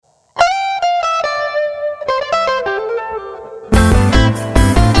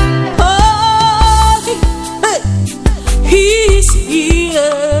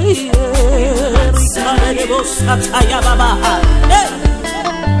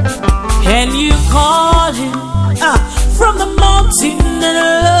Can you call him from the mountain?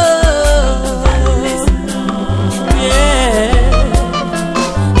 Yeah.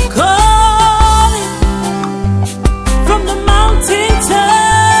 Call him from the mountain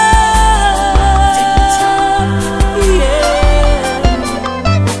top. Yeah.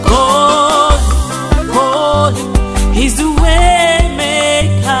 Call him. He's the way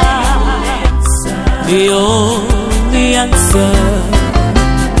maker. The only answer.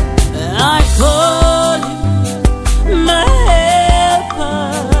 I call him my helper.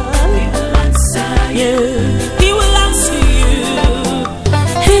 He will answer you. He will answer you.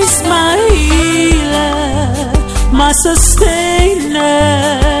 He's my healer, my sustainer.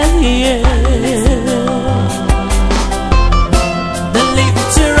 Yeah. The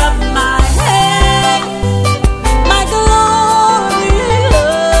lifter of my head, my glory,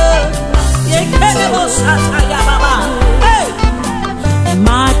 Lord.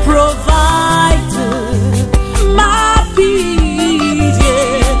 My provider, my peace,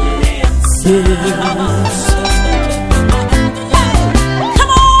 yes.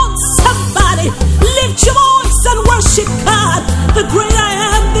 Come on, somebody, lift your voice and worship God, the great I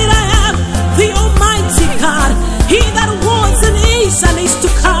am that I am, the Almighty God, He that was and is to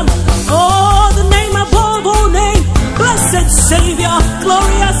come. Oh, the name above all name, blessed Savior,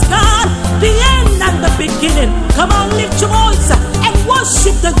 glorious God, the end and the beginning. Come on, lift your voice and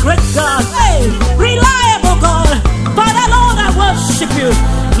worship the great God. Hey, reliable God. Father, Lord, I worship you.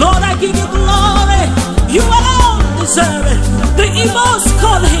 Lord, I give you glory. You alone deserve it. The evils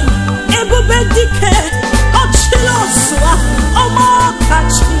call him Ebubedike, Ochilosua,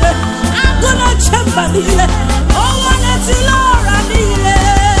 Omokachile, Aguna Chambanile, Owanetilora Nile.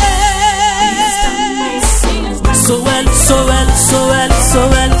 So well, so well, so well, so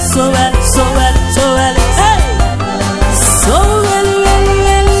well, so well, so well, so well. Hey, so well, well,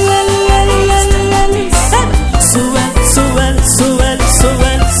 well, well, well, well, well. So well, so well, so well, so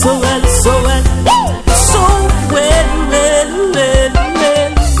well, so well, so well, so well, well, well,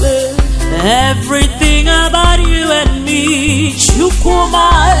 well, well. Everything about you and me, Chukuma,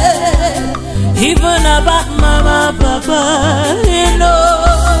 even about Mama, Papa, you know.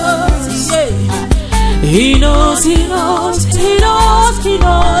 He knows, he knows, he knows, he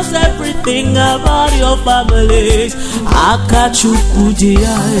knows everything about your family.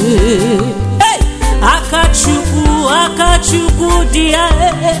 AkaChukwudiya, hey, AkaChukwudiya,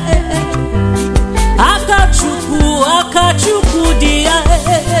 AkaChukwudiya,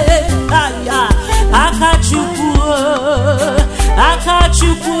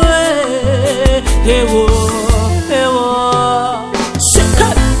 AkaChukwudiya,